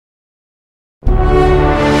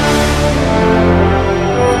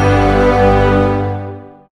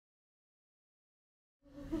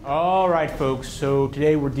right, folks, so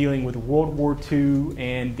today we're dealing with World War II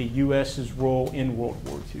and the U.S.'s role in World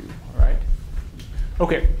War II, all right?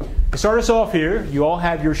 Okay, to start us off here, you all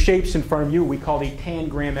have your shapes in front of you. We call the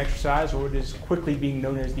tangram exercise, or it is quickly being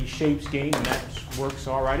known as the shapes game, and that works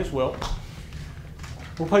all right as well.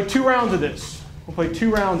 We'll play 2 rounds of this. All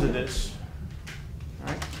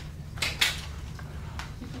right?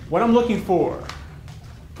 What I'm looking for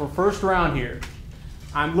first round here,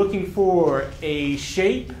 I'm looking for a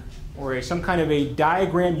shape or some kind of a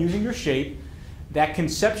diagram using your shape that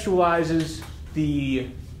conceptualizes the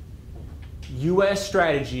U.S.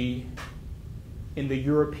 strategy in the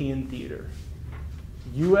European theater.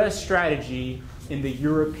 U.S. strategy in the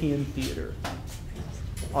European theater.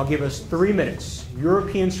 I'll give us 3 minutes.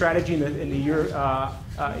 European strategy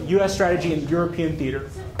U.S. strategy in the European theater.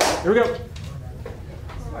 Here we go.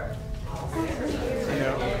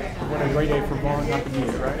 What a great day for Vaughn not to be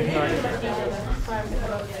here, right?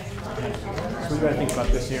 So we got to think about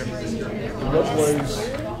this here. What was...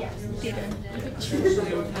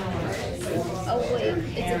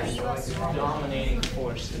 dominating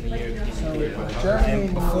force in the European theater? Germany,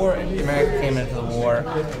 before America came into the war,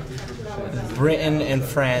 Britain and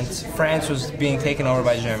France was being taken over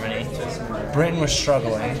by Germany. Britain was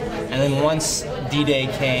struggling, and then once D-Day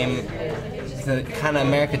came,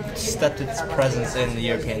 America stepped its presence in the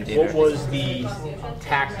European theater. What was the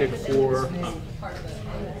tactic for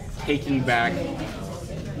taking back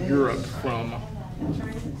Europe from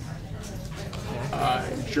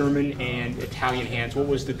German and Italian hands? How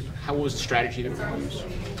was the strategy that we used?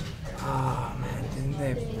 Oh man, didn't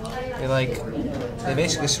they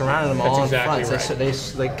basically surrounded them all in front. Right.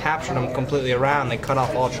 They captured them completely around. They cut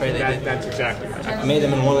off all trade. That's exactly right. Made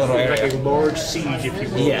them in one little area. Like a large siege, if you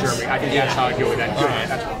will, yes. of Germany. I think that's how I go with that. Right.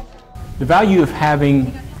 That's what. The value of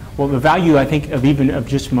having, the value I think of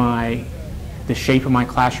just the shape of my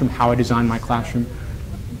classroom, how I design my classroom.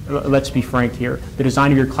 Let's be frank here. The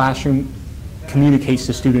design of your classroom communicates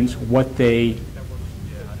to students what you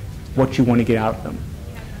want to get out of them.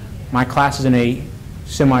 My class is in a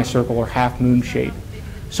semicircle or half moon shape.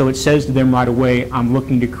 So it says to them right away, I'm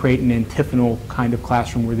looking to create an antiphonal kind of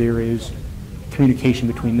classroom where there is communication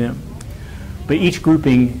between them. But each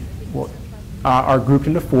grouping are grouped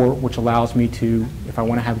into 4, which allows me to, if I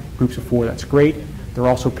want to have groups of 4, that's great. They're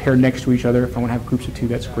also paired next to each other. If I want to have groups of 2,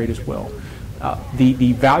 that's great as well.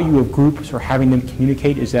 The value of groups or having them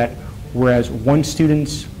communicate is that whereas one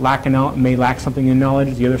student may lack something in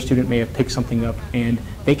knowledge, the other student may have picked something up, and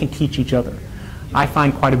they can teach each other. I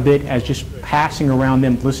find quite a bit as just passing around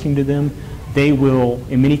them, listening to them, they will,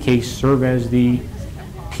 in many cases, serve as the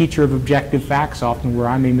teacher of objective facts often, where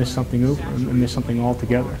I may miss something over and miss something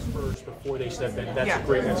altogether. Before they step in, that's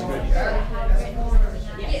great, that's good.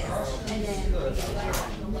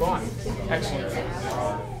 Fine, excellent.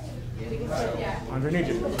 Underneath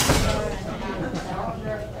it.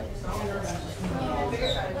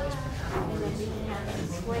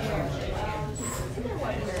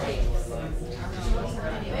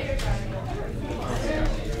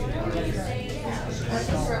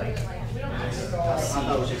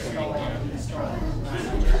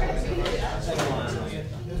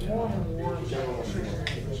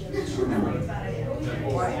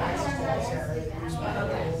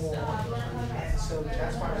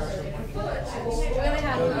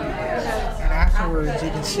 And afterwards, you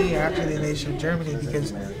can see after the invasion of Germany,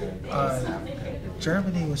 because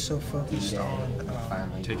Germany was so focused on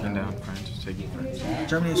taking down France,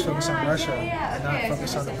 Germany was focused on Russia and not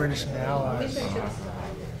focused on the British and the Allies.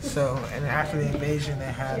 So, and after the invasion, they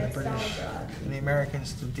had the British and the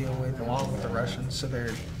Americans to deal with, along with the Russians. So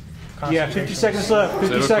they're 50 seconds left.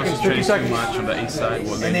 50 seconds. 50 seconds. Too much on the east side.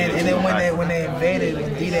 And then when they invaded,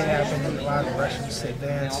 when D-Day happened, a lot of the Russians to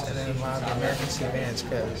advance, and then a lot of the Americans to advance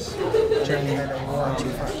because Germany had a war on 2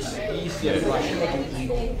 fronts. East of Russia became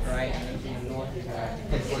eagle, right? And north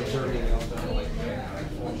Germany also like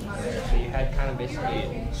so you had kind of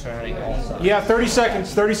basically surrounding all sides. Yeah, 30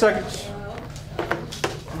 seconds. 30 seconds.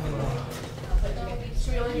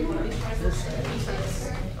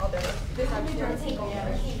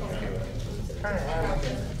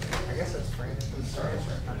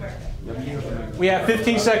 We have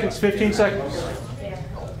 15 seconds. 15 seconds.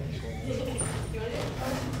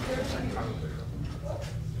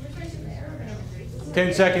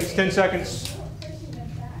 10 seconds. 10 seconds.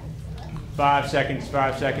 5 seconds.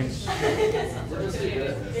 5 seconds.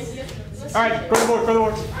 All right, go to the board. Go to the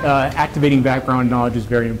board. Activating background knowledge is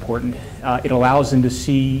very important. It allows them to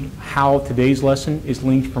see how today's lesson is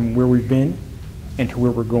linked from where we've been and to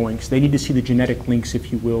where we're going. So they need to see the genetic links,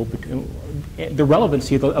 if you will, the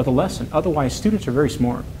relevancy of the lesson. Otherwise, students are very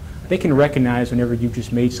smart. they can recognize whenever you've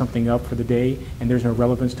just made something up for the day and there's no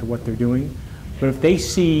relevance to what they're doing. But if they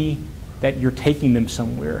see that you're taking them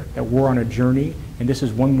somewhere, that we're on a journey, and this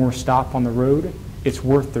is one more stop on the road, it's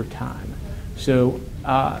worth their time. So,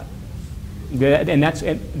 and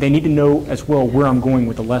they need to know as well where I'm going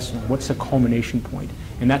with the lesson. What's the culmination point?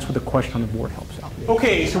 And that's what the question on the board helps out.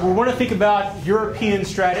 Okay, so we want to think about European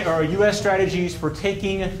strategy or U.S. strategies for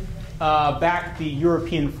taking back the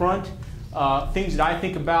European front. Things that I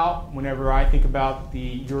think about whenever I think about the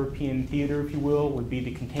European theater, if you will, would be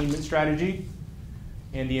the containment strategy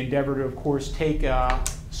and the endeavor to, of course,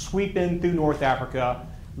 sweep in through North Africa,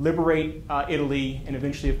 liberate Italy, and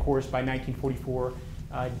eventually, of course, by 1944,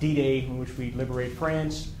 D-Day, in which we liberate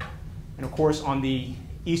France. And of course, on the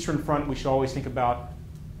Eastern Front, we should always think about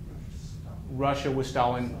Russia with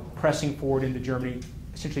Stalin pressing forward into Germany,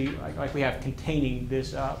 essentially like we have containing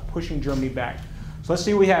this, pushing Germany back. So let's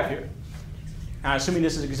see what we have here. Now, assuming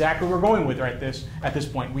this is exactly what we're going with right at this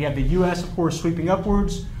point. We have the U.S., of course, sweeping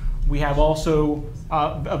upwards. We have also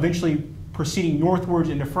eventually proceeding northwards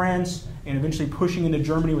into France and eventually pushing into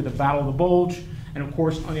Germany with the Battle of the Bulge. And of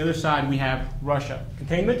course, on the other side, we have Russia.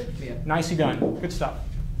 Containment? Yeah. Nicely done. Good stuff.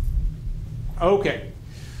 Okay.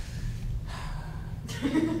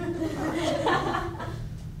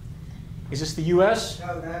 Is this the U.S.?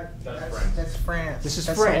 No, that's France. This is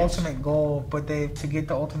that's France. The ultimate goal, but to get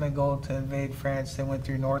the ultimate goal to invade France, they went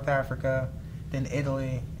through North Africa, then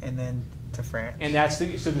Italy, and then to France. And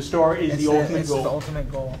so the star is the ultimate goal. It's the ultimate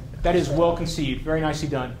goal. That is well conceived. Very nicely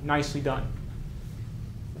done. Nicely done.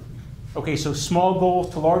 Okay, so small goal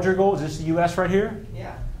to larger goal. Is this the U.S. right here?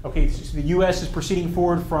 Yeah. Okay, so the U.S. is proceeding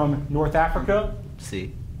forward from North Africa.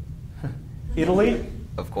 See. Italy.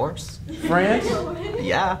 Of course. France.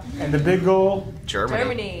 Yeah. And the big goal?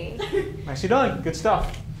 Germany. Nicely done. Good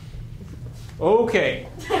stuff. Okay.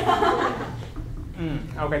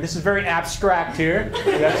 Okay, this is very abstract here.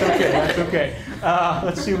 That's okay. That's okay.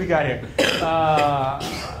 Let's see what we got here.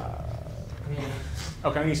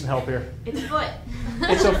 Okay, I need some help here. It's a foot.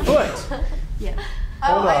 It's a foot. Yeah.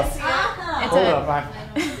 Hold up. It's Hold a, up.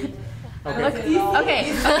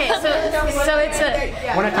 Okay. So it's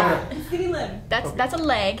a. One at a time. Skinny limb. That's a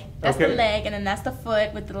leg. That's Okay. the leg, and then that's the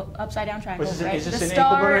foot with the upside down triangle. Is this right? an the ankle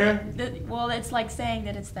star. bone here? Well, it's like saying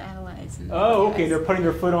that it's the Allies. And Oh, okay. They're putting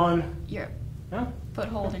their foot on. Europe. Huh?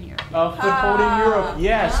 Foothold in Europe. Foothold in Europe.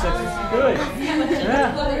 Yes, that's good.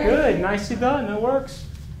 Yeah, good. Nicely done. That works.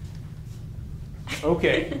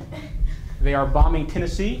 Okay. They are bombing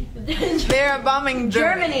Tennessee. They are bombing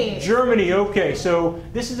Germany. Germany, okay. So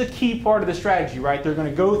this is a key part of the strategy, right? They're going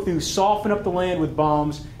to go through, soften up the land with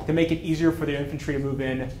bombs to make it easier for their infantry to move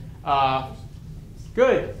in.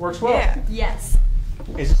 Good. Works well. Yeah. Yes.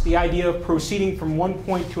 Is this the idea of proceeding from one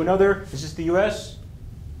point to another? Is this the U.S.?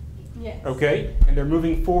 Yes. Okay. And they're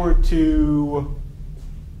moving forward to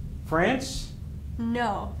France?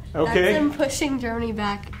 No. Okay. That's them pushing Germany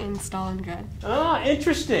back in Stalingrad. Ah,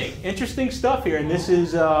 interesting. Interesting stuff here. And this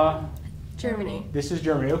is Germany. This is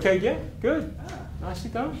Germany. Okay, yeah, good. Nicely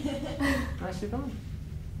done. Nicely done.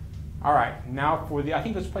 All right, now for I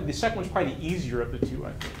think the second one's probably the easier of the two,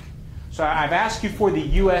 I think. So I've asked you for the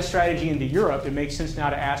U.S. strategy into Europe. It makes sense now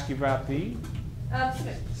to ask you about the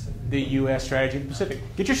U.S. strategy in the Pacific.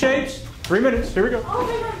 Get your shapes. 3 minutes. Here we go. Oh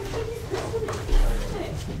my God.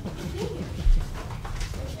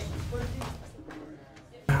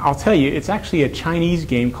 I'll tell you, it's actually a Chinese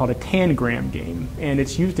game called a tangram game, and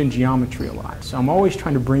it's used in geometry a lot. So I'm always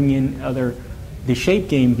trying to bring in the shape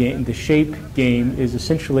game. The shape game is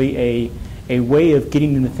essentially a way of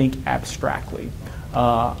getting them to think abstractly.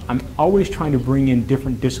 I'm always trying to bring in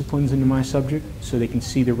different disciplines into my subject so they can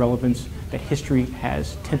see the relevance that history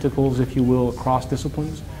has tentacles, if you will, across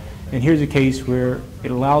disciplines. And here's a case where it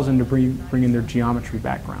allows them to bring in their geometry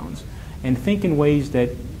backgrounds and think in ways that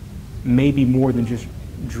may be more than just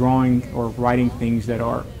drawing or writing things that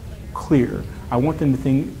are clear. I want them to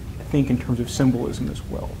think in terms of symbolism as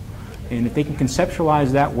well. And if they can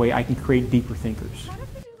conceptualize that way, I can create deeper thinkers.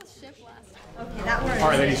 Okay, that works. All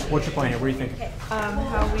right, ladies, what's your plan here? What do you think?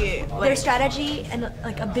 How we Their strategy, and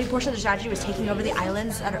like a big portion of the strategy was taking over the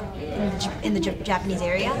islands that are in the Japanese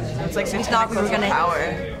area. it's like We thought we were gonna power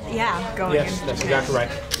Yeah. going Yes, in. that's exactly right.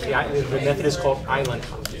 The method is called island.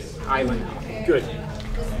 Island. Good.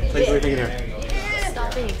 What do you think there?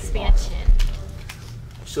 Stopping expansion.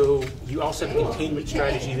 So you also have a containment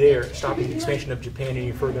strategy there, stopping the expansion of Japan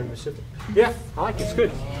any further in the Pacific. Yeah, I like it. It's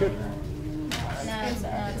good. Good.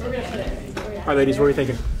 All right, ladies, what are you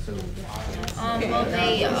thinking? Well,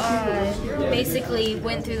 they basically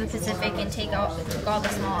went through the Pacific and took all the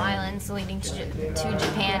small islands leading to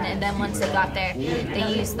Japan, and then once they got there,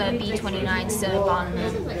 they used the B-29s to bomb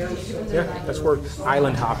them. Yeah, that's where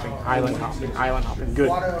island hopping, island hopping, island hopping. Good.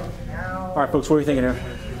 All right, folks, what are you thinking here?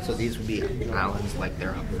 So these would be islands, like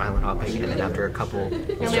they're island hopping, and then after a couple,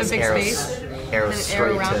 it's a just big arrows, space, arrows and an straight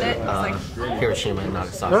arrow around to it. It's Hiroshima and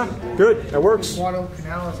Nagasaki. Yeah, good. That works. Guadalcanal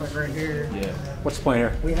Canal is like right here. What's the plan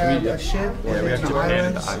here? We have a ship, we have and then Japan,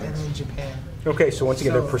 islands, the and islands. then Japan. Okay, so once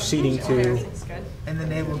again, they're proceeding to. And the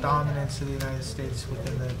naval dominance of the United States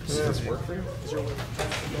within the Pacific.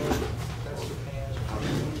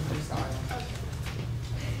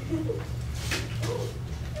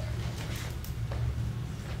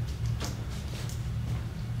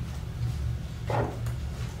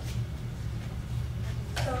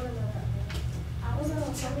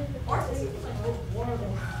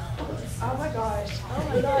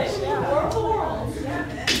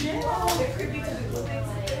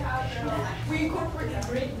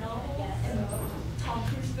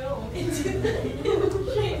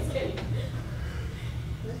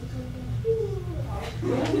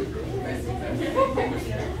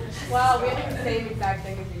 Wow, we have the same exact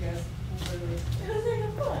thing as you guys.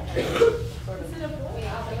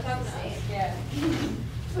 Yeah.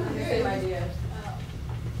 Same idea.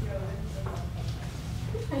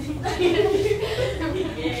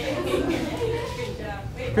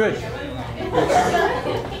 Good.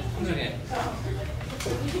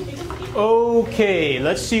 Okay,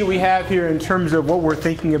 let's see what we have here in terms of what we're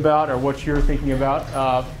thinking about or what you're thinking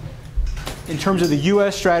about in terms of the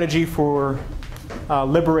U.S. strategy for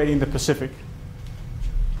liberating the Pacific.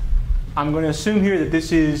 I'm going to assume here that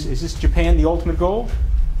this is this Japan the ultimate goal?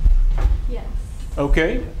 Yes.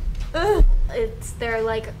 Okay. They're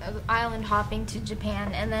like island hopping to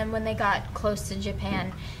Japan, and then when they got close to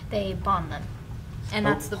Japan, they bombed them. And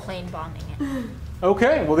that's the plane bombing it.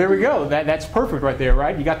 Okay, well there we go. That's perfect right there,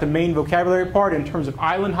 right? You got the main vocabulary part in terms of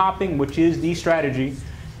island hopping, which is the strategy.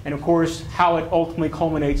 And of course, how it ultimately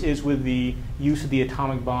culminates is with the use of the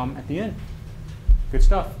atomic bomb at the end. Good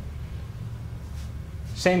stuff.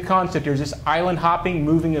 Same concept. There's this island hopping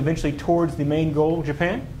moving eventually towards the main goal,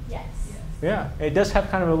 Japan. Yes. Yeah, it does have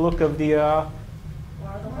kind of a look of the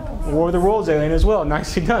War of the Worlds alien as well.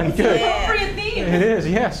 Nicely done. Good. Appropriate theme. It is,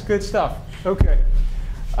 yes. Good stuff. Okay.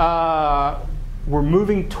 We're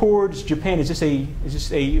moving towards Japan. Is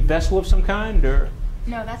this a vessel of some kind, or?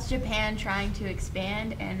 No, that's Japan trying to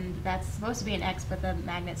expand, and that's supposed to be an X, but the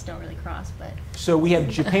magnets don't really cross. But So we have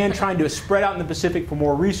Japan trying to spread out in the Pacific for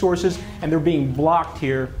more resources, and they're being blocked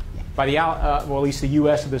here by the, well, at least the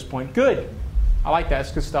U.S. at this point. Good. I like that.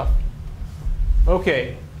 It's good stuff.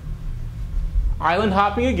 Okay. Island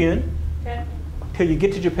hopping again. Okay. Till you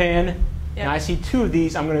get to Japan. Yep. And I see two of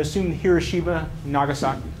these. I'm going to assume Hiroshima,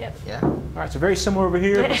 Nagasaki. Yep. Yeah. All right, so very similar over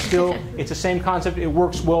here, but still, it's the same concept. It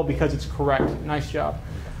works well because it's correct. Nice job.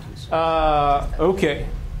 Okay.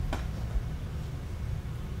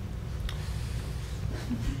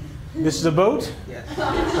 This is a boat? Yes.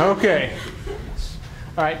 Okay.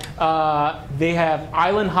 All right. They have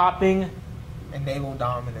island hopping. And naval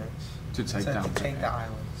dominance. To take To down take the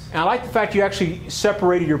islands. And I like the fact you actually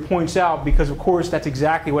separated your points out because, of course, that's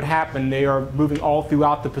exactly what happened. They are moving all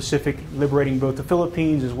throughout the Pacific, liberating both the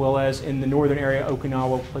Philippines as well as in the northern area,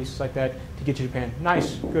 Okinawa, places like that, to get to Japan.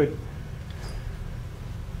 Nice. Good.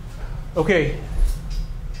 Okay.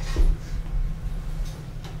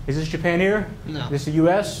 Is this Japan here? No. Is this the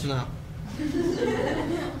U.S.? No.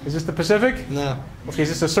 Is this the Pacific? No. Okay, is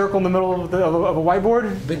this a circle in the middle of, of a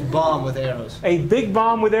whiteboard? Big bomb with arrows. A big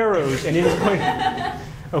bomb with arrows, and it is going.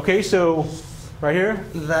 Okay, so right here.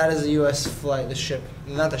 That is a U.S. flight, the ship.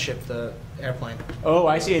 Not the ship, the airplane. Oh,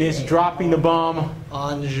 I see. It is dropping the bomb.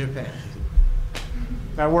 On Japan.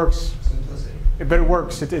 That works. Simplicity. But it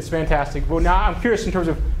works. It's fantastic. Well, now I'm curious in terms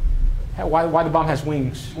of why the bomb has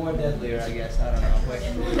wings. More deadlier, I guess. I don't know. Wait.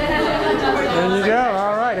 There you go.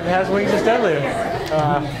 All right. If it has wings, it's deadlier.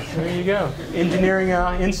 There you go. Engineering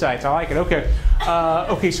insights. I like it. Okay.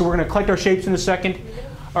 Okay. So we're going to collect our shapes in a second.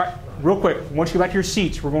 All right. Real quick. Once you get back to your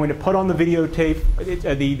seats, we're going to put on the videotape,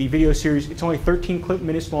 the video series. It's only 13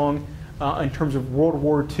 minutes long in terms of World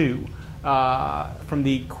War II. From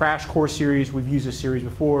the Crash Course series, we've used this series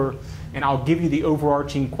before, and I'll give you the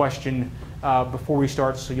overarching question before we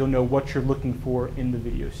start, so you'll know what you're looking for in the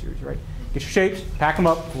video series. Right? Get your shapes, pack them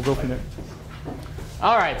up. We'll go from there.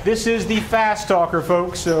 All right, this is the fast talker,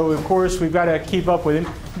 folks. So of course we've got to keep up with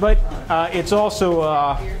him, but it's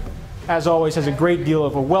also, as always, has a great deal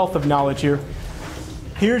of a wealth of knowledge here.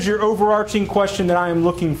 Here's your overarching question that I am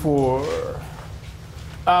looking for.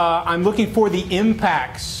 I'm looking for the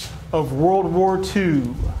impacts of World War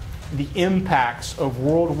II, the impacts of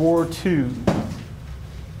World War II.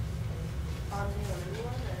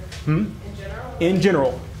 In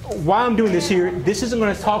general. Why I'm doing this here, this isn't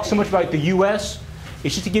going to talk so much about the U.S.,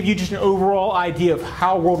 it's just to give you just an overall idea of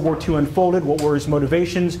how World War II unfolded, what were its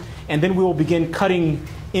motivations, and then we will begin cutting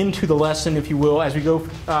into the lesson, if you will, as we go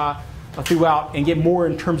throughout and get more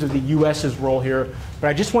in terms of the U.S.'s role here. But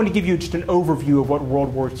I just wanted to give you just an overview of what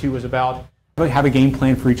World War II was about. I have a game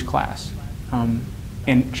plan for each class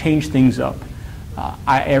and change things up.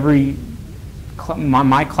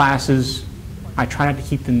 My classes, I try not to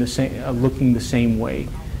keep them the same, looking the same way.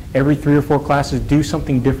 Every 3 or 4 classes do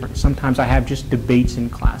something different. Sometimes I have just debates in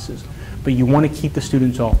classes, but you want to keep the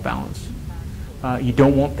students off balance. You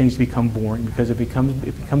don't want things to become boring, because if it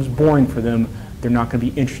becomes boring for them, they're not going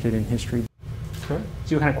to be interested in history. Okay.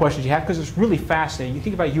 See what kind of questions you have, because it's really fascinating. You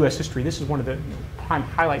think about U.S. history. This is one of the prime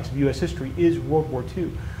highlights of U.S. history is World War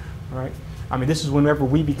II. All right. I mean, this is whenever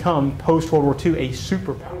we become post-World War II a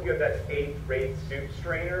superpower. I'm going to that 8th grade soup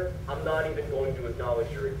strainer. I'm not even going to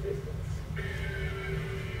acknowledge your existence.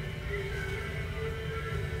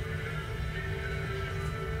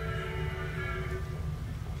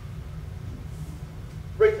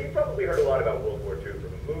 Right, so you've probably heard a lot about World War II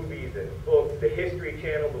from movies and books, the History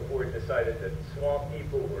Channel before it decided to swamp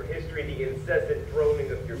people, or history, the incessant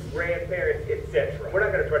droning of your grandparents, etc. We're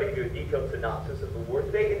not going to try to give you a detailed synopsis of the war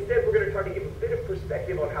today. Instead, we're going to try to give a bit of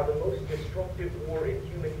perspective on how the most destructive war in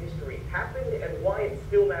human history happened and why it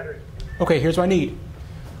still matters. Okay, here's what I need.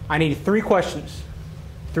 I need 3 questions.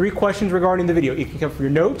 3 questions regarding the video. It can come from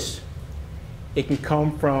your notes. It can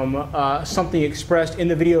come from something expressed in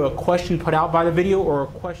the video, a question put out by the video, or a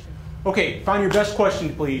question. Okay, find your best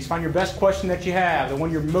question, please. Find your best question that you have, the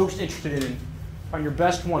one you're most interested in. Find your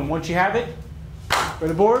best one. Once you have it, go to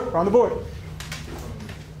the board, or on the board.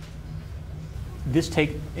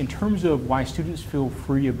 In terms of why students feel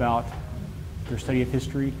free about their study of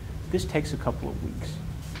history, this takes a couple of weeks,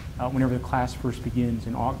 whenever the class first begins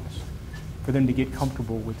in August, for them to get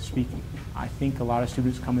comfortable with speaking. I think a lot of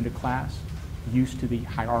students come into class used to the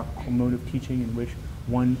hierarchical mode of teaching, in which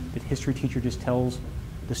the history teacher just tells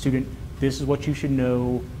the student, this is what you should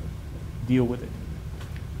know, deal with it.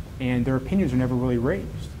 And their opinions are never really raised,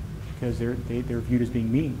 because they're viewed as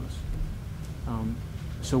being meaningless.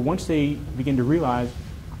 So once they begin to realize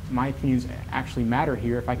my opinions actually matter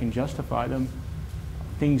here, if I can justify them,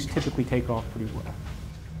 things typically take off pretty well.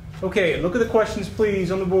 Okay, look at the questions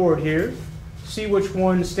please on the board here. See which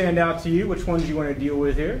ones stand out to you, which ones you want to deal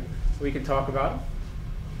with here. We can talk about them.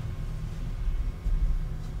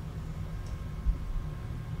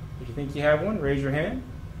 If you think you have one, raise your hand.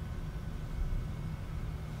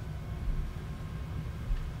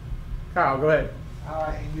 Kyle, go ahead.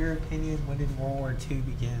 In your opinion, when did World War II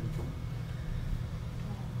begin?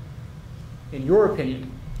 In your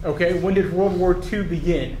opinion, okay, when did World War II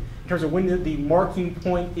begin? In terms of when the marking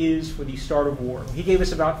point is for the start of war. He gave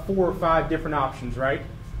us about 4 or 5 different options, right?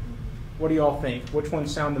 What do you all think? Which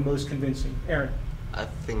ones sound the most convincing? Aaron? I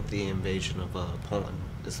think the invasion of Poland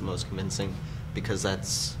is the most convincing, because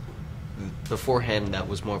that's, beforehand, that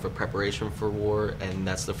was more of a preparation for war, and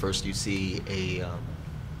that's the first you see a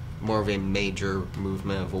more of a major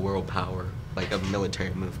movement of a world power, like a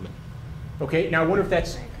military movement. Okay, now I wonder if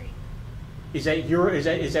that's, is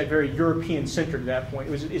that very European centered at that point?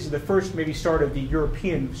 Is it the first maybe start of the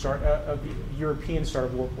European start of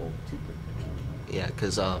World War II? Yeah,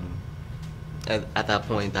 because at that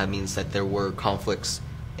point, that means that there were conflicts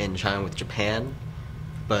in China with Japan,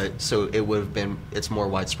 but so it would have been, it's more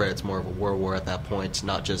widespread, it's more of a world war at that point,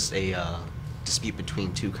 not just a dispute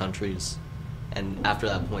between 2 countries. And after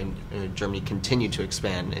that point, Germany continued to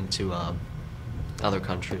expand into other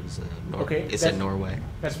countries. Okay, it's in Norway.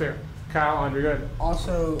 That's fair. Kyle, Andre, go ahead.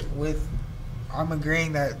 Also, I'm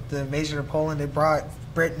agreeing that the invasion of Poland, it brought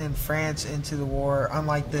Britain and France into the war.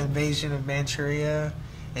 Unlike the invasion of Manchuria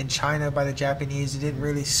and China by the Japanese, it didn't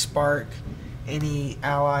really spark any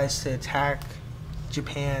allies to attack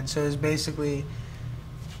Japan. So it was basically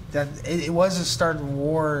that it was a start of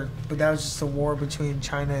war, but that was just a war between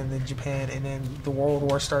China and then Japan, and then the World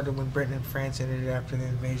War started when Britain and France ended after the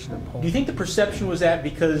invasion of Poland. Do you think the perception was that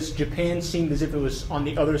because Japan seemed as if it was on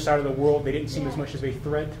the other side of the world, they didn't seem as much as a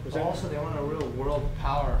threat? Was that? Also, they weren't a real world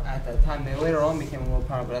power at that time. They later on became a world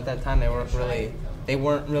power, but at that time they weren't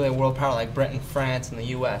really a world power like Britain, France, and the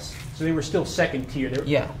U.S. So they were still second tier.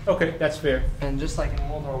 Yeah. Okay, that's fair. And just like in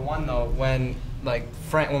World War I, though, when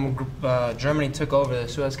Germany took over the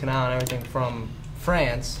Suez Canal and everything from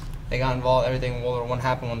France, they got involved. Everything in World War I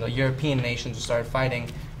happened when the European nations started fighting,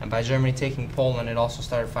 and by Germany taking Poland, it also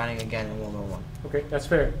started fighting again in World War I. Okay, that's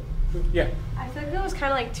fair. Yeah. I feel like that was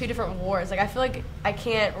kind of like two different wars. Like I feel like I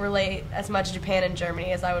can't relate as much Japan and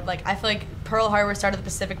Germany as I would like. I feel like Pearl Harbor started the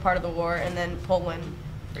Pacific part of the war, and then Poland.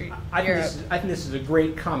 I think this is a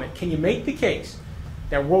great comment. Can you make the case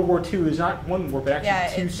that World War II is not one war, but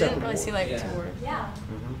actually two it separate didn't really wars? seem like two wars. Yeah.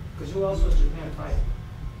 Because who else was Japan fighting?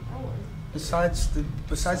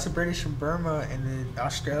 Besides the British in Burma and the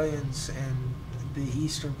Australians and the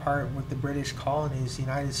eastern part with the British colonies, the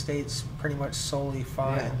United States pretty much solely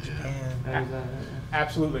fought in Japan.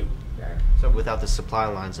 Absolutely. So without the supply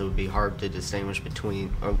lines, it would be hard to distinguish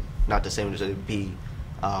between, or not distinguish, it would be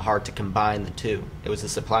hard to combine the two. It was the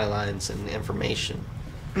supply lines and the information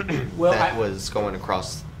Well, that was going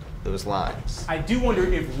across those lines. I do wonder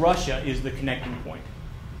if Russia is the connecting point.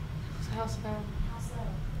 How so?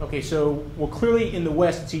 Okay, so, well, clearly in the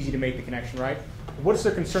West it's easy to make the connection, right? What is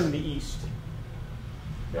their concern in the East?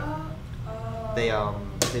 They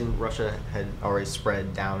didn't Russia had already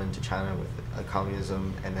spread down into China with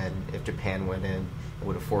communism, and then if Japan went in, it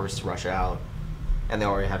would have forced Russia out, and they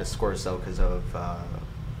already had a score cell because of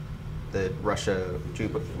the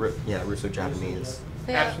Russo-Japanese.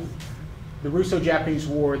 Absolutely. The Russo-Japanese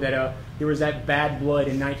War, that there was that bad blood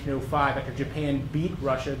in 1905 after Japan beat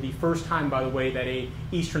Russia, the first time, by the way, that a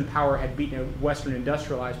Eastern power had beaten a Western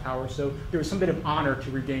industrialized power. So there was some bit of honor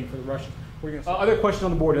to regain for the Russians. Other questions on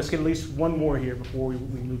the board. Let's get at least one more here before we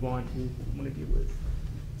move on to what we want to deal with.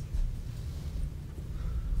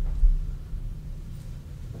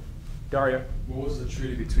 Daria. What was the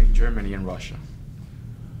treaty between Germany and Russia?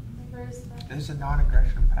 There's a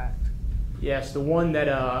non-aggression pact. Yes, the one that,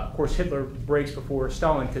 of course, Hitler breaks before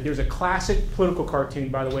Stalin. Because there's a classic political cartoon,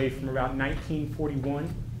 by the way, from about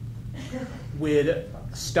 1941, with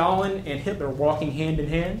Stalin and Hitler walking hand in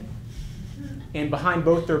hand, and behind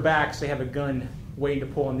both their backs they have a gun waiting to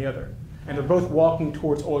pull on the other, and they're both walking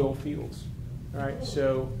towards oil fields. All right,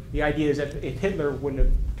 so the idea is that if Hitler wouldn't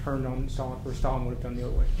have turned on Stalin, or Stalin would have done the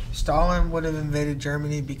other way. Stalin would have invaded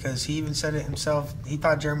Germany because he even said it himself. He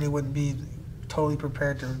thought Germany wouldn't be totally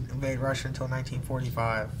prepared to invade Russia until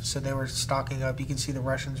 1945. So they were stocking up. You can see the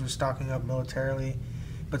Russians were stocking up militarily,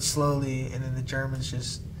 but slowly, and then the Germans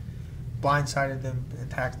just blindsided them and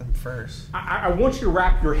attacked them first. I want you to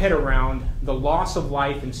wrap your head around the loss of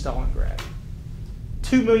life in Stalingrad.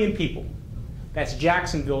 2 million people. That's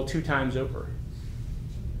Jacksonville 2 times over.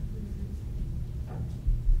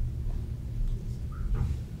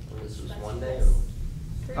 This was one day, or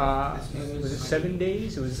Was it 7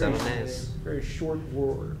 days? It was 7 days. Very short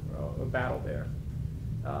war, a battle there.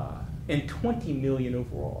 And 20 million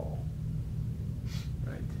overall.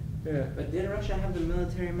 Right. Yeah. But did Russia have the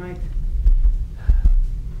military might?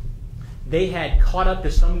 They had caught up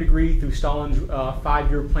to some degree through Stalin's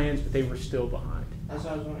 5-year plans, but they were still behind. That's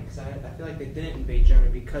what I was wondering, because I feel like they didn't invade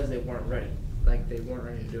Germany because they weren't ready. Like, they weren't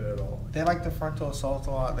ready to do it at all. They like the frontal assault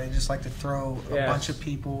a lot. They just like to throw a Yes. bunch of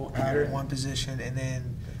people out of one position, and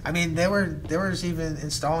then, I mean, there was even in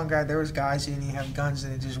Stalingrad, there was guys who didn't even have guns,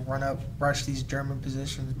 and they just rush these German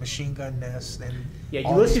positions, machine gun nests, and Yeah,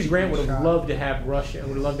 all Ulysses these Grant would people have shot. loved to have Russia. Would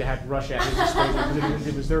have loved to have Russia at his disposal because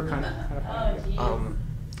it was their kind of idea.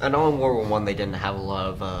 I know in World War I they didn't have a lot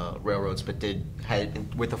of railroads, but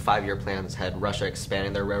with the 5-year plans had Russia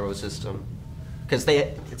expanding their railroad system, because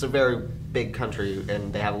it's a very big country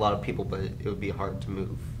and they have a lot of people, but it would be hard to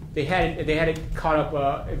move. They had it caught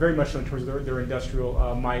up very much so in terms of their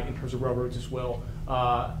industrial might, in terms of railroads as well.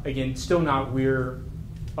 Again, still not where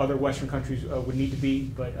other Western countries would need to be,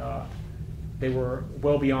 but they were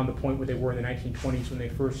well beyond the point where they were in the 1920s when they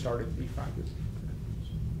first started the 5 years.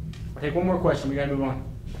 I'll take one more question. We got to move on.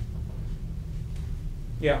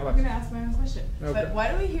 Yeah, I'm Alexa. gonna ask my own question. Okay. But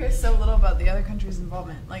why do we hear so little about the other countries'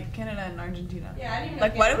 involvement, like Canada and Argentina? Yeah, I didn't even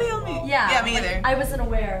Like, know why do we Canada was only? involved. Yeah, me like, either. I wasn't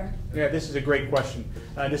aware. Yeah, this is a great question.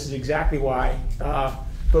 This is exactly why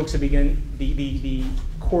folks have begun the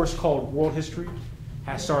course called World History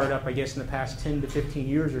has started up, I guess, in the past 10 to 15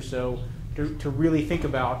 years or so to really think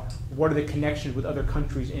about what are the connections with other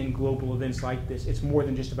countries in global events like this. It's more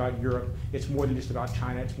than just about Europe. It's more than just about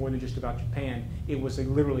China. It's more than just about Japan. It was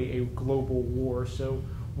literally a global war. So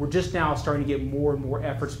we're just now starting to get more and more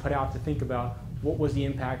efforts put out to think about what was the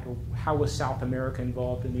impact, or how was South America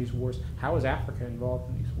involved in these wars? How was Africa involved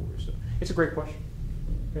in these wars? So it's a great question.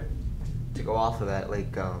 Yeah. To go off of that,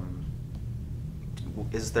 like,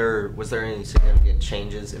 was there any significant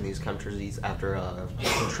changes in these countries after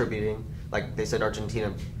contributing? Like they said,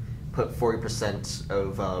 Argentina put 40%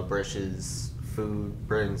 of Britain's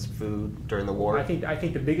food during the war. I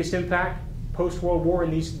think the biggest impact post-World War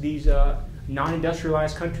in these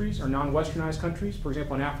non-industrialized countries or non-westernized countries, for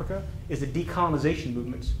example in Africa, is the decolonization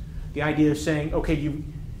movements. The idea of saying, okay,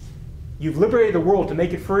 You've liberated the world to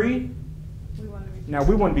make it free. Now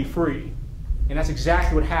we want to be free. And that's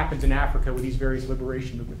exactly what happens in Africa with these various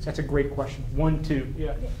liberation movements. That's a great question. 1, 2,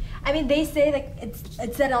 yeah. I mean, they say, like,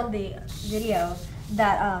 it said on the video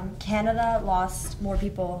that Canada lost more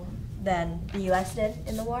people than the U.S. did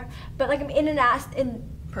in the war. But, like, in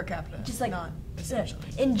Per capita, just like not essentially.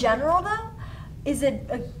 in general, though, is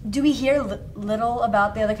it? Do we hear little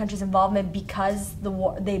about the other countries' involvement because the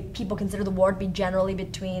war? People consider the war to be generally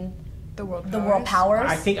between The world powers.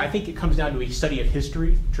 I think it comes down to a study of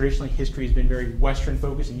history. Traditionally, history has been very Western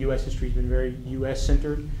focused, and U.S. history has been very U.S.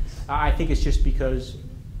 centered. I think it's just because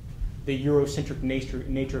the Eurocentric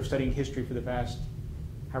nature of studying history for the past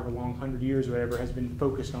however long, 100 years or whatever, has been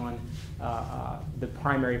focused on the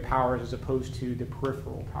primary powers as opposed to the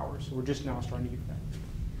peripheral powers. So we're just now starting to get that.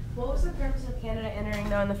 What was the purpose of Canada entering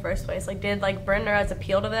though in the first place? Like, did like Britain or us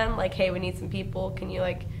appeal to them? Like, hey, we need some people. Can you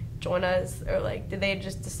like join us? Or like, did they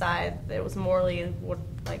just decide that it was morally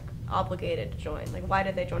like obligated to join? Like, why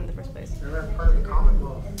did they join in the first place? They're part of the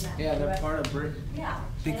Commonwealth. Yeah, they're part of Britain. Yeah.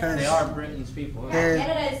 Because They are Britain's people.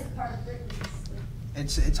 Canada is part of Britain.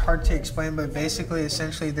 it's hard to explain, but basically,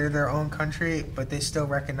 essentially, they're their own country, but they still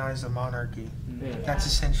recognize the monarchy. Yeah. That's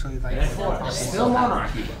essentially like. Still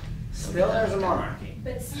monarchy. Still there's a monarchy.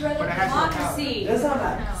 But spread But of it has no democracy. Does not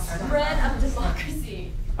matter. Spread of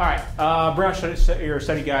democracy. All right, Brown your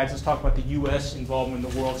study guides. Let's talk about the U.S. involvement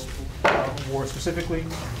in the world war specifically.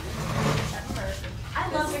 I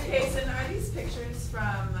love your Cason. Are these pictures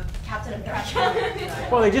from Captain America.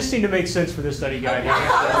 Well, they just seem to make sense for this study guide here.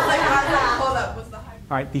 Hold up, what's the hype?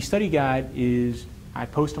 All right, the study guide is, I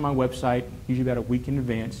post on my website usually about a week in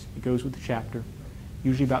advance. It goes with the chapter,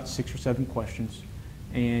 usually about 6 or 7 questions.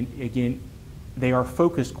 And again, they are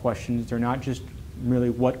focused questions. They're not just really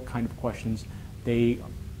what kind of questions. They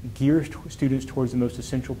gear students towards the most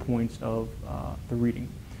essential points of the reading.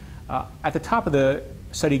 At the top of the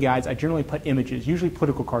study guides, I generally put images, usually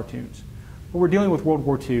political cartoons. But we're dealing with World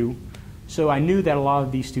War II, so I knew that a lot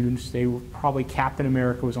of these students, they were probably Captain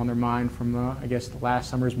America was on their mind from, I guess, the last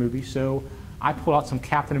summer's movie. So I pulled out some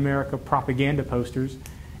Captain America propaganda posters,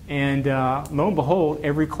 and lo and behold,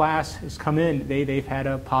 every class has come in, they've had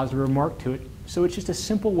a positive remark to it. So it's just a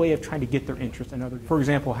simple way of trying to get their interest in other. For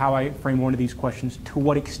example, how I frame one of these questions: to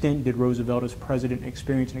what extent did Roosevelt as president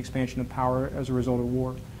experience an expansion of power as a result of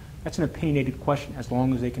war? That's an opinionated question as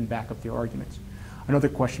long as they can back up their arguments. Another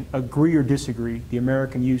question: agree or disagree, the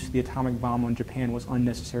American use of the atomic bomb on Japan was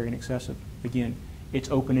unnecessary and excessive? Again, it's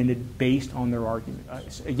open-ended based on their argument.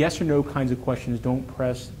 Yes or no kinds of questions don't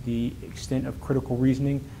press the extent of critical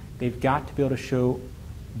reasoning. They've got to be able to show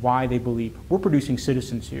why they believe. We're producing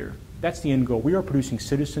citizens here. That's the end goal. We are producing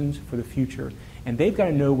citizens for the future, and they've got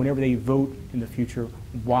to know whenever they vote in the future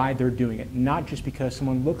why they're doing it, not just because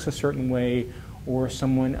someone looks a certain way or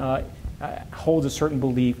someone holds a certain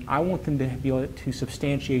belief. I want them to be able to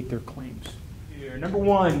substantiate their claims. Here, number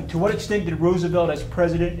 1, to what extent did Roosevelt as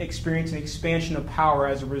president experience an expansion of power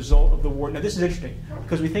as a result of the war? Now this is interesting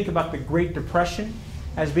because we think about the Great Depression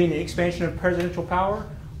as being an expansion of presidential power.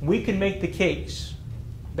 We can make the case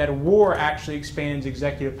that a war actually expands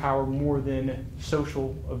executive power more than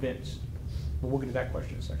social events. But we'll get to that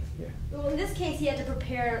question in a second. Yeah. Well, in this case, he had to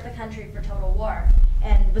prepare the country for total war.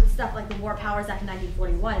 And with stuff like the War Powers Act in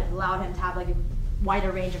 1941, it allowed him to have like a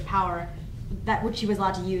wider range of power, that which he was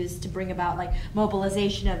allowed to use to bring about like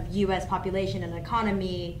mobilization of U.S. population and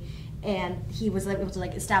economy. And he was able to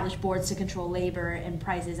like establish boards to control labor and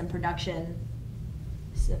prices and production.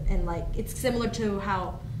 So, and like it's similar to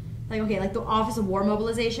how, like the Office of War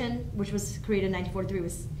Mobilization, which was created in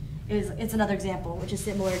 1943, it's another example, which is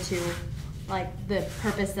similar to like the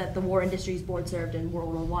purpose that the War Industries Board served in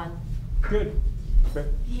World War I. Good. Okay.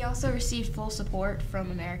 He also received full support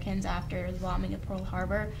from Americans after the bombing of Pearl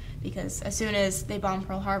Harbor, because as soon as they bombed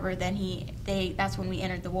Pearl Harbor, then that's when we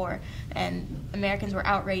entered the war, and Americans were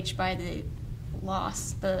outraged by the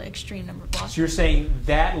loss, the extreme number of losses. So you're saying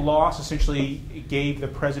that loss essentially gave the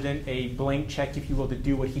president a blank check, if you will, to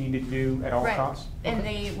do what he needed to do at all costs? And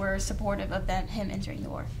they were supportive of him entering the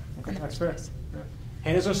war. Okay, that's fair. Yeah.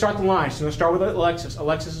 Hannah's going to start the line. She's going to start with Alexis.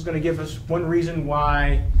 Alexis is going to give us one reason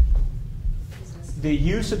why the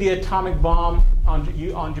use of the atomic bomb on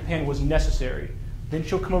Japan was necessary. Then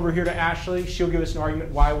she'll come over here to Ashley. She'll give us an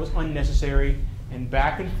argument why it was unnecessary, and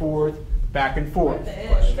back and forth, back and forth.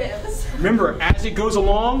 Remember, as it goes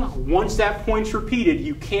along, once that point's repeated,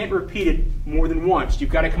 you can't repeat it more than once.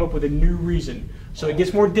 You've got to come up with a new reason. So it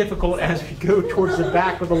gets more difficult as we go towards the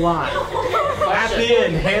back of the line. At the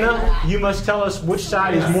end, Hannah, you must tell us which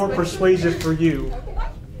side is more persuasive for you.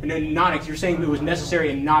 And then you're saying it was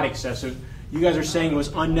necessary and not excessive. You guys are saying it was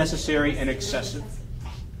unnecessary and excessive.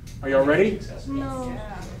 Are y'all ready? No.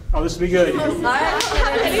 Oh, this will be good. All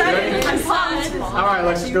right,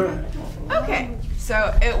 let's go. Okay,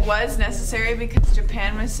 so it was necessary because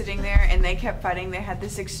Japan was sitting there and they kept fighting. They had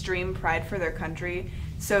this extreme pride for their country,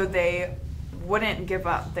 so they wouldn't give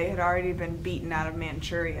up. They had already been beaten out of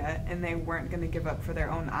Manchuria, and they weren't going to give up for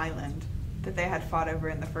their own island that they had fought over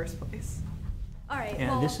in the first place. All right, And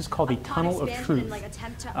well, this is called the upon Tunnel of expansion Truth. and, like,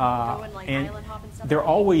 attempt to go and, like, And island hop and stuff they're like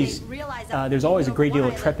that, always, they realized that there's always a the great deal of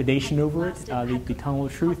island trepidation had over it, lasted- the Tunnel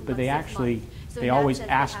of Truth, but they about 6 actually, months. So they in that always sense,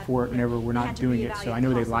 ask had- for it whenever we're they not had to doing it, so reevaluate I know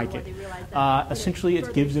they costs of like the it. war. They realized that Essentially, it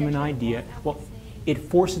further gives them an extension of the idea. war Well, it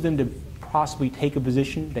forces them to possibly take a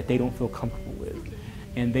position that they don't feel comfortable with.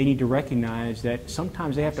 And they need to recognize that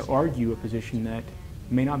sometimes they have to argue a position that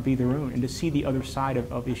may not be their own, and to see the other side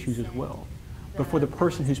of issues as well. But for the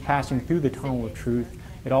person who's passing through the Tunnel of Truth,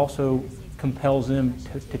 it also compels them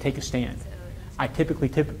to take a stand. I typically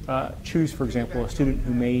choose, for example, a student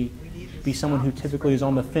who may be someone who typically is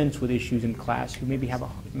on the fence with issues in class, who maybe have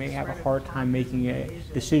a hard time making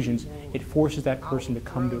decisions. It forces that person to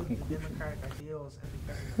come to a conclusion.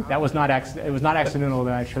 That was not it was not accidental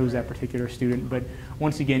that I chose that particular student, but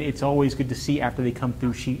once again, it's always good to see after they come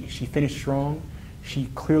through. She finished strong. She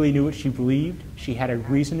clearly knew what she believed. She had a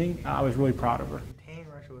reasoning. I was really proud of her.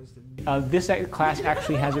 This class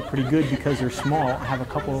actually has it pretty good because they're small. I have a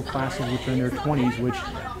couple of classes which are in their 20s, which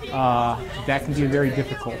that can be very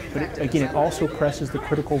difficult. But again, it also presses the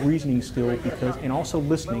critical reasoning skill and also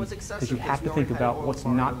listening, because you have to think about what's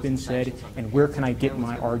not been said and where can I get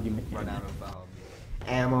my argument in.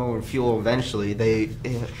 Ammo and fuel. Eventually, they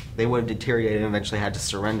would have deteriorated and eventually had to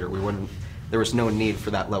surrender. There was no need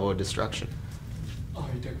for that level of destruction. Oh,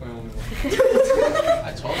 you took my only one.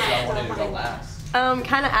 I told you I wanted to go last.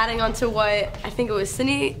 Kind of adding on to what I think it was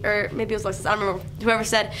Cindy, or maybe it was Alexis, I don't remember, whoever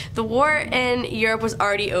said, the war in Europe was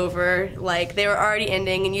already over, like they were already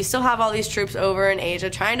ending, and you still have all these troops over in Asia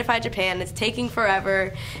trying to fight Japan, it's taking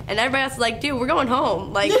forever, and everybody else is like, dude, we're going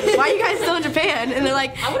home, like, why are you guys still in Japan? And they're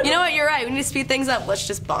like, you know what, you're right, we need to speed things up, let's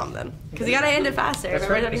just bomb them, because you gotta end it faster if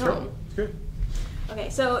everybody's already home. That's good. Okay,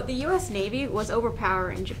 so the U.S. Navy was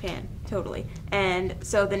overpowering Japan, totally. And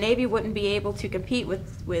so the Navy wouldn't be able to compete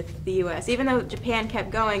with the U.S. Even though Japan kept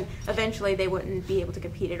going, eventually they wouldn't be able to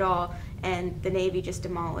compete at all, and the Navy just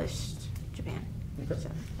demolished Japan. Okay. So.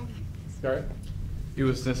 All right. It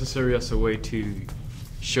was necessary as a way to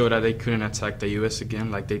show that they couldn't attack the U.S. again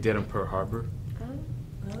like they did in Pearl Harbor.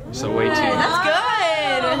 It's a way to... That's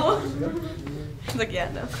good! Like, yeah,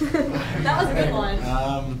 no. That was a good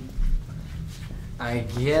one. I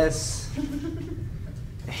guess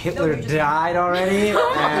Hitler died already,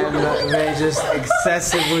 and they just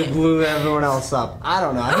excessively blew everyone else up. I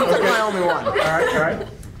don't know. I think that's my only one. All right.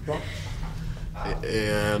 Well, I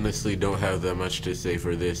honestly don't have that much to say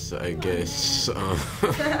for this, I guess.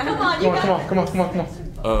 come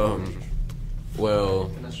on.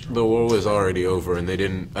 Well, the war was already over, and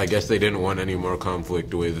I guess they didn't want any more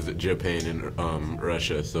conflict with Japan and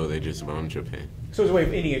Russia, so they just bombed Japan. So it's a way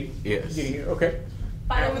of ending it. Yes. Okay.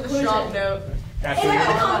 Final with a strong note. Absolutely.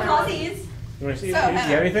 You want to see? Do you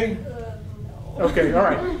have anything? Okay. All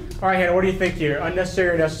right. All right, Hannah. What do you think here? Unnecessary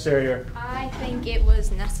or necessary? Or? I think it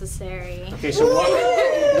was necessary. Okay. So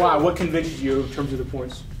why? What convinced you in terms of the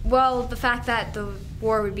points? Well, the fact that the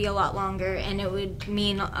war would be a lot longer and it would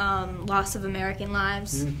mean loss of American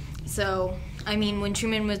lives. Mm-hmm. So, I mean, when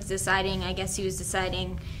Truman was deciding, I guess he was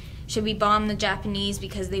deciding, should we bomb the Japanese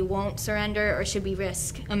because they won't surrender, or should we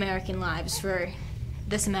risk American lives for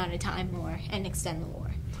this amount of time more and extend the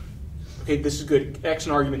war? Okay, this is good.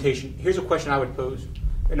 Excellent argumentation. Here's a question I would pose.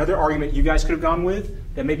 Another argument you guys could have gone with,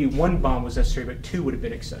 that maybe one bomb was necessary, but two would have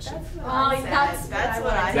been excessive. That's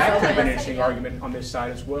what I said. That could have been an interesting argument on this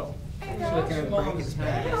side as well.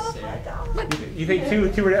 You think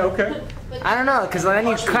two were okay? I don't know, because then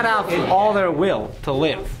you cut out all their will to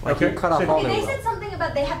live. Like, you cut off all their They will. said something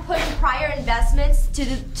about they had put in prior investments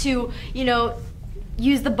to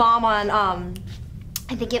use the bomb on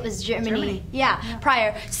I think it was Germany. Yeah,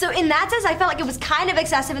 prior. So in that sense, I felt like it was kind of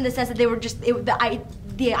excessive in the sense that they were just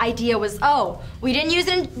the idea was, oh, you didn't use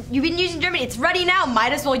it in Germany, it's ready now,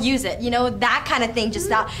 might as well use it. That kind of thing. Just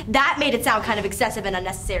that made it sound kind of excessive and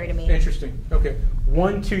unnecessary to me. Interesting. Okay.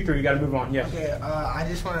 1, 2, 3. You got to move on. Yes. Okay. I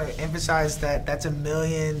just want to emphasize that that's 1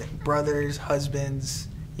 million brothers, husbands.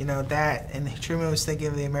 And Truman was thinking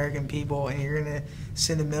of the American people, and you're gonna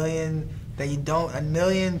send 1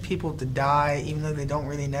 million people to die, even though they don't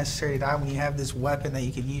really necessarily die, when you have this weapon that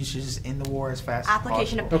you can use to just end the war as fast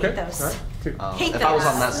Application as possible. of pathos. All right. If I was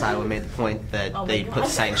on that side, I would have made the point that they put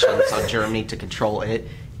sanctions on Germany to control it,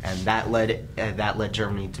 and that led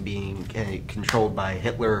Germany to being controlled by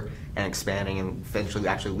Hitler and expanding and eventually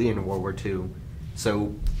actually leading to World War II.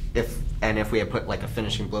 So if we had put like a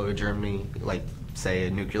finishing blow to Germany, like say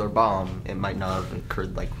a nuclear bomb, it might not have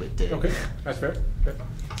occurred like it did. Okay, that's fair. Okay.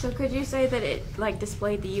 So could you say that it like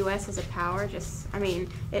displayed the U.S. as a power?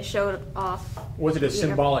 It showed off. Was it a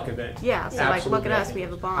symbolic event? Yeah. So like, look at us, we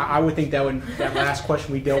have a bomb. I would think that last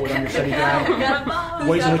question we dealt with under study guide,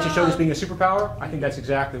 ways in which it showed us being a superpower. I think that's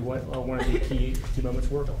exactly what one of the key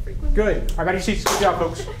moments were. Good. I got your seats. Good job,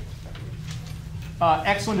 folks.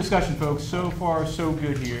 Excellent discussion, folks. So far, so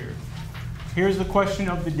good here. Here's the question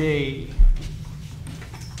of the day.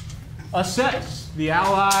 Assess the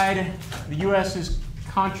U.S.'s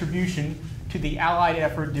contribution to the Allied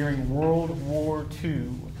effort during World War II.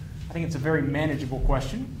 I think it's a very manageable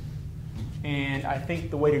question. And I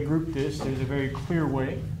think the way to group this, there's a very clear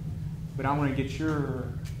way. But I want to get your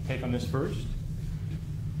take on this first.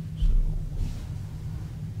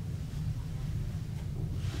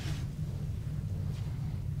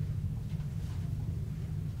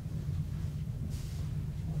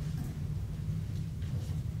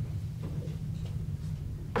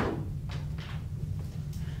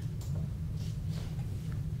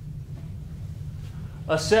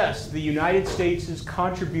 Assess the United States'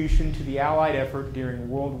 contribution to the Allied effort during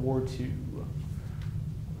World War II.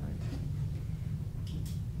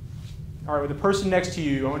 All right, with the person next to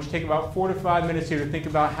you, I want you to take about 4 to 5 minutes here to think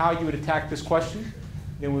about how you would attack this question.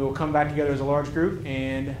 Then we will come back together as a large group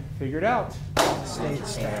and figure it out.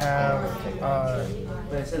 States to have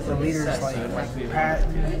the leaders like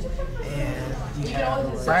Patton and you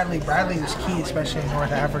have Bradley. Bradley was key, especially in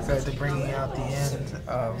North Africa, to bringing out the end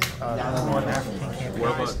of the North African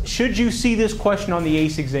campaign. Should you see this question on the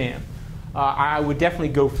ACE exam, I would definitely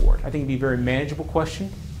go for it. I think it'd be a very manageable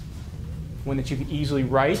question, one that you could easily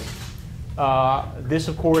write. This,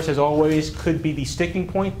 of course, as always, could be the sticking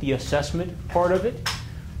point, the assessment part of it.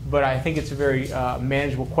 But I think it's a very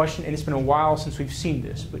manageable question, and it's been a while since we've seen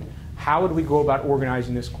this. But how would we go about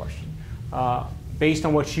organizing this question? Based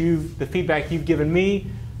on the feedback you've given me,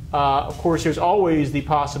 of course, there's always the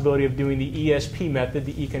possibility of doing the ESP method,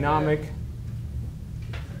 the economic,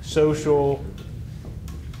 social,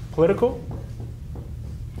 political.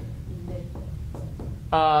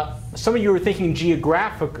 Some of you are thinking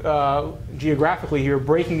geographically here,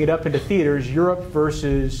 breaking it up into theaters, Europe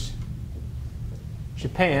versus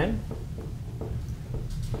Japan. And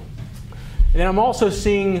then I'm also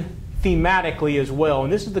seeing thematically as well,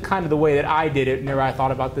 and this is the kind of the way that I did it whenever I thought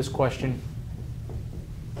about this question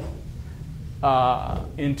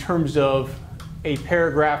in terms of a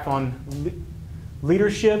paragraph on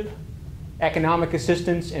leadership, economic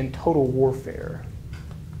assistance, and total warfare.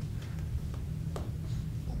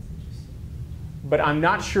 But I'm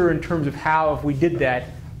not sure in terms of how, if we did that,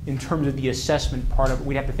 in terms of the assessment part of it,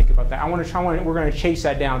 we'd have to think about that. We're going to chase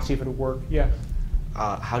that down, see if it'll work. Yeah.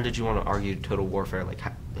 How did you want to argue total warfare? Like,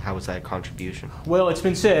 how was that a contribution? Well, it's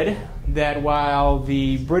been said that while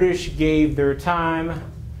the British gave their time,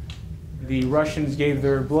 the Russians gave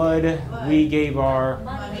their blood, we gave our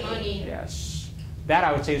money. Yes. That,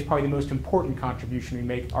 I would say, is probably the most important contribution we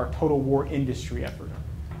make, our total war industry effort.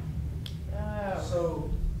 So,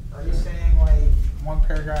 are you saying, like, one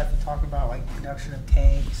paragraph you talk about like production of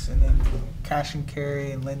tanks and then cash and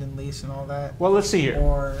carry and lend and lease and all that? Well, let's see here.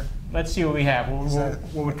 Or let's see what we have. What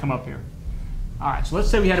would come up here? All right, so let's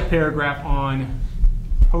say we had a paragraph on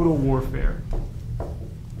total warfare.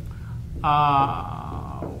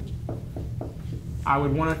 I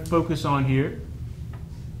would want to focus on here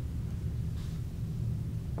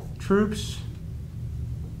troops,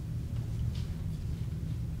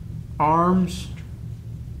 arms,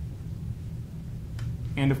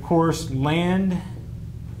 and of course, land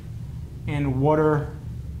and water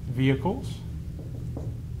vehicles.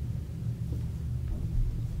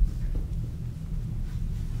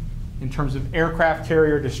 In terms of aircraft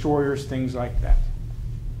carrier, destroyers, things like that.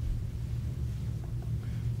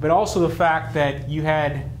 But also the fact that you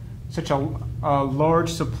had such a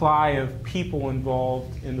large supply of people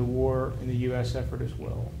involved in the war in the U.S. effort as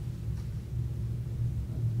well.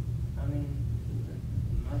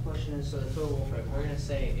 My question is, so the total warfare, we're going to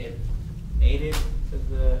say it aided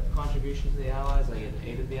the contribution to the Allies, like it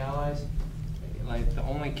aided the Allies? Like the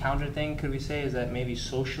only counter thing, could we say, is that maybe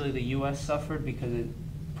socially the U.S. suffered because it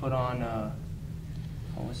put on,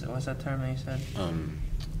 what's that term that you said?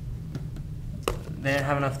 They didn't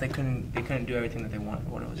have enough, they couldn't do everything that they wanted.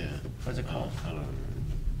 What was it? What's it called? I don't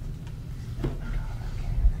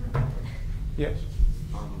know. Yes.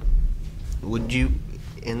 Would you,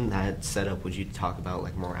 in that setup, would you talk about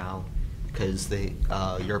like morale? because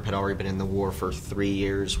Europe had already been in the war for 3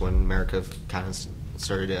 years when America kind of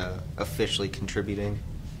started officially contributing.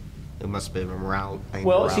 It must have been around.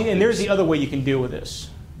 Well, see, and there's the other way you can deal with this.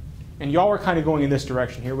 And y'all are kind of going in this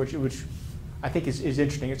direction here, which I think is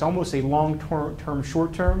interesting. It's almost a long-term,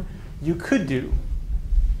 short-term. You could do,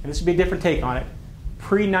 and this would be a different take on it,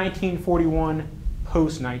 pre-1941,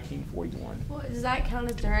 post-1941. Well, does that count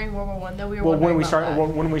as during World War I, though? Well, when we start in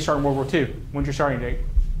World War II? When's your starting date?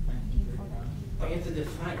 I have to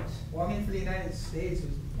define it. Well, I mean, for the United States, it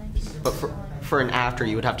was But for an after,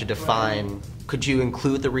 you would have to define. Could you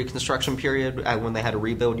include the Reconstruction period when they had to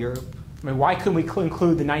rebuild Europe? I mean, why couldn't we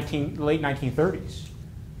include the late 1930s?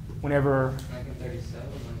 Whenever. 1937,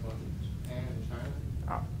 when Japan and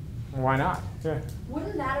China. Why not? Yeah.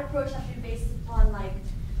 Wouldn't that approach have to be based upon like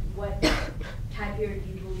what time period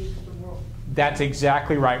you believe for the world? That's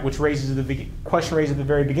exactly right, which raises the question raised at the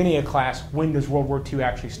very beginning of class, when does World War II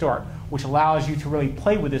actually start? Which allows you to really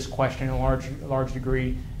play with this question in a large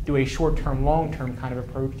degree, do a short-term, long-term kind of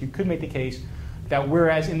approach. You could make the case that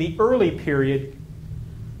whereas in the early period,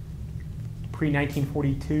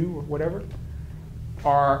 pre-1942 or whatever,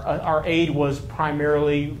 our aid was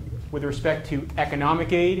primarily with respect to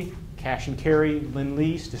economic aid, cash and carry,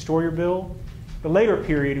 Lend-Lease, destroyer bill. The later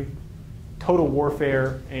period, total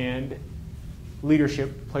warfare and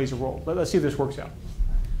leadership plays a role. Let's see if this works out.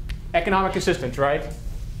 Economic assistance, right?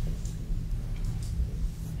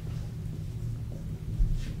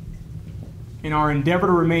 In our endeavor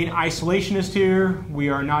to remain isolationist here, we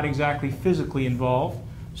are not exactly physically involved.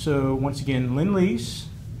 So once again, Lend-Lease,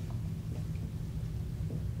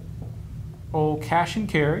 old cash and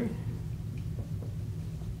carry,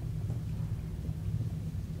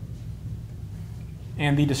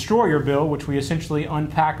 and the destroyer bill, which we essentially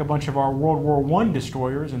unpack a bunch of our World War I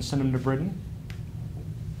destroyers and send them to Britain.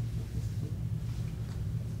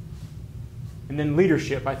 And then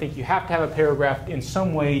leadership. I think you have to have a paragraph in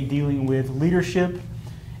some way dealing with leadership.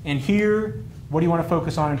 And here, what do you want to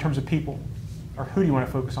focus on in terms of people? Or who do you want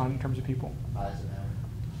to focus on in terms of people?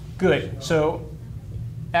 Good. So,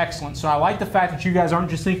 excellent. So I like the fact that you guys aren't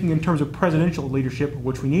just thinking in terms of presidential leadership,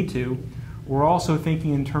 which we need to. We're also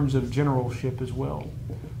thinking in terms of generalship as well.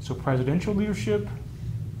 So presidential leadership,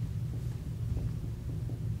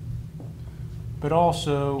 but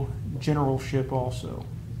also generalship also.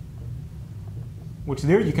 Which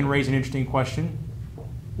there you can raise an interesting question.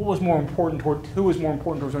 Who was more important towards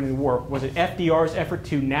winning the war? Was it FDR's effort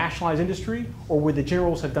to nationalize industry, or would the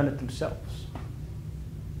generals have done it themselves?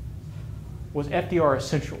 Was FDR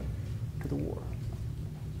essential to the war?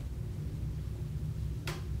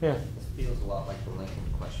 Yeah. This feels a lot like the Lincoln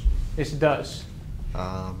question. Yes, it does.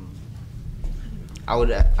 I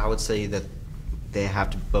would say that they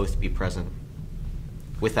have to both be present.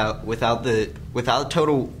 Without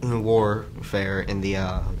total warfare in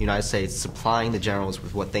the United States supplying the generals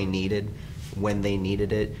with what they needed when they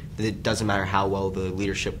needed it, it doesn't matter how well the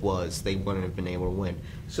leadership was, they wouldn't have been able to win.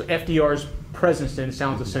 So FDR's presence then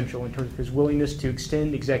sounds essential in terms of his willingness to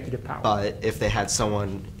extend executive power. But if they had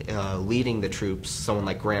someone leading the troops, someone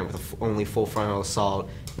like Grant with only full frontal assault,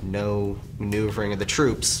 no maneuvering of the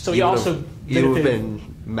troops, so you would have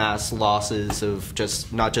been mass losses of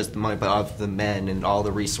not just the money, but of the men and all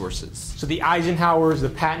the resources. So the Eisenhowers, the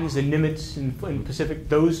Pattons, the Nimitz in Pacific,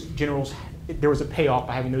 those generals, there was a payoff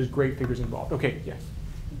by having those great figures involved. Okay, yes.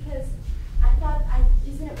 Because I thought,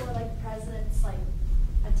 isn't it more like the president's like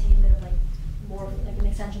attainment of like more like an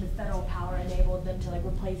extension of federal power enabled them to like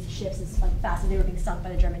replace ships as like fast as they were being sunk by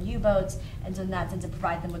the German U-boats, and so in that sense, it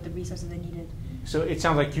provided them with the resources they needed. So it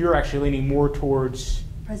sounds like you're actually leaning more towards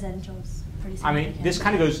presidential's pretty significant. I mean, this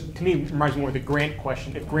kind of goes, to me, reminds me more of the Grant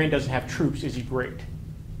question. If Grant doesn't have troops, is he great?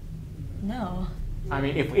 No. I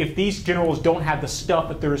mean, if these generals don't have the stuff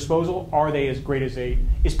at their disposal, are they as great as they...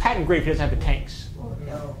 Is Patton great if he doesn't have the tanks?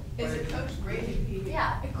 No. Is a coach great if he...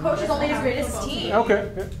 Yeah, a coach is only as great as his team.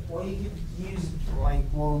 Okay. Yeah. Well, you could use, like,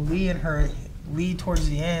 Lee towards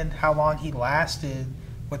the end, how long he lasted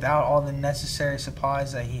without all the necessary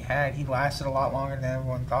supplies that he had. He lasted a lot longer than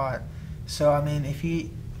everyone thought. So, I mean, if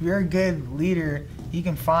you're a good leader, you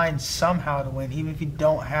can find somehow to win, even if you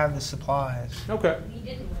don't have the supplies. Okay. He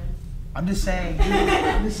didn't win. I'm just saying. I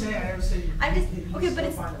never said. Okay, but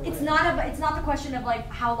it's not the question of like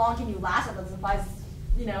how long can you last with the supplies.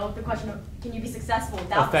 You know, the question of can you be successful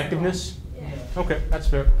without effectiveness. Yeah. Okay, that's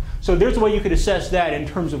fair. So there's a way you could assess that in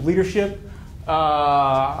terms of leadership.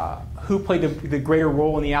 Who played the greater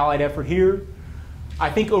role in the Allied effort here? I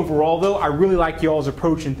think overall, though, I really like y'all's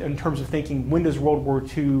approach in terms of thinking, when does World War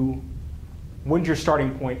II, when's your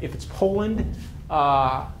starting point? If it's Poland,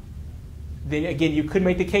 then again, you could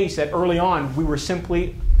make the case that early on, we were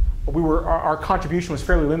simply our contribution was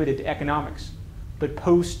fairly limited to economics, but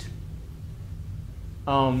post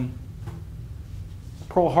Pearl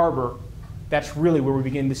Harbor, that's really where we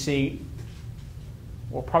begin to see,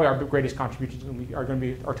 well, probably our greatest contributions are going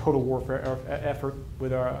to be our total warfare effort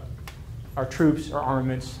with our troops, our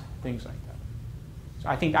armaments, things like that. So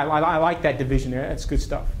I think I like that division there. That's good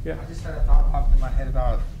stuff. Yeah. I just had a thought pop in my head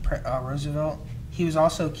about Roosevelt. He was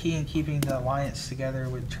also key in keeping the alliance together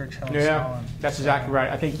with Churchill and Stalin. That's exactly right.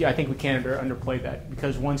 I think we can't underplay that,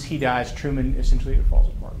 because once he dies, Truman essentially falls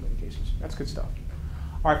apart in many cases. That's good stuff.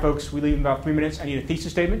 All right, folks, we leave in about 3 minutes. I need a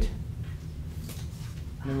thesis statement,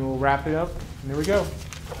 and then we'll wrap it up. And there we go,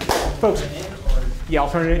 folks. Yeah,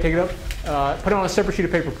 I'll turn it in. Take it up. Put it on a separate sheet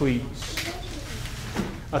of paper, please.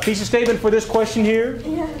 A thesis statement for this question here.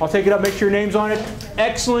 I'll take it up. Make sure your name's on it.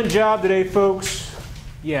 Excellent job today, folks.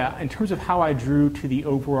 Yeah, in terms of how I drew to the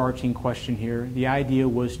overarching question here, the idea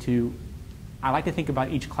was I like to think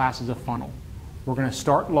about each class as a funnel. We're going to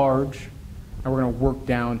start large, and we're going to work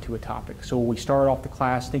down to a topic. So we started off the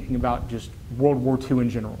class thinking about just World War II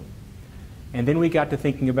in general. And then we got to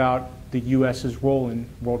thinking about the U.S.'s role in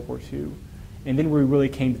World War II. And then we really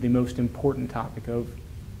came to the most important topic of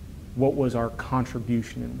what was our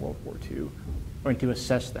contribution in World War II, and to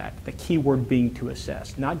assess that. The key word being to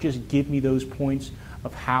assess. Not just give me those points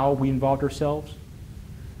of how we involved ourselves,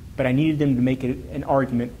 but I needed them to make an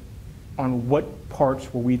argument on what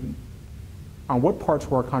parts were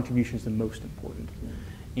our contributions the most important.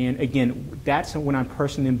 And again, that's when I'm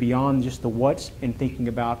pressing them beyond just the whats and thinking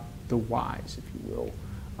about the whys, if you will.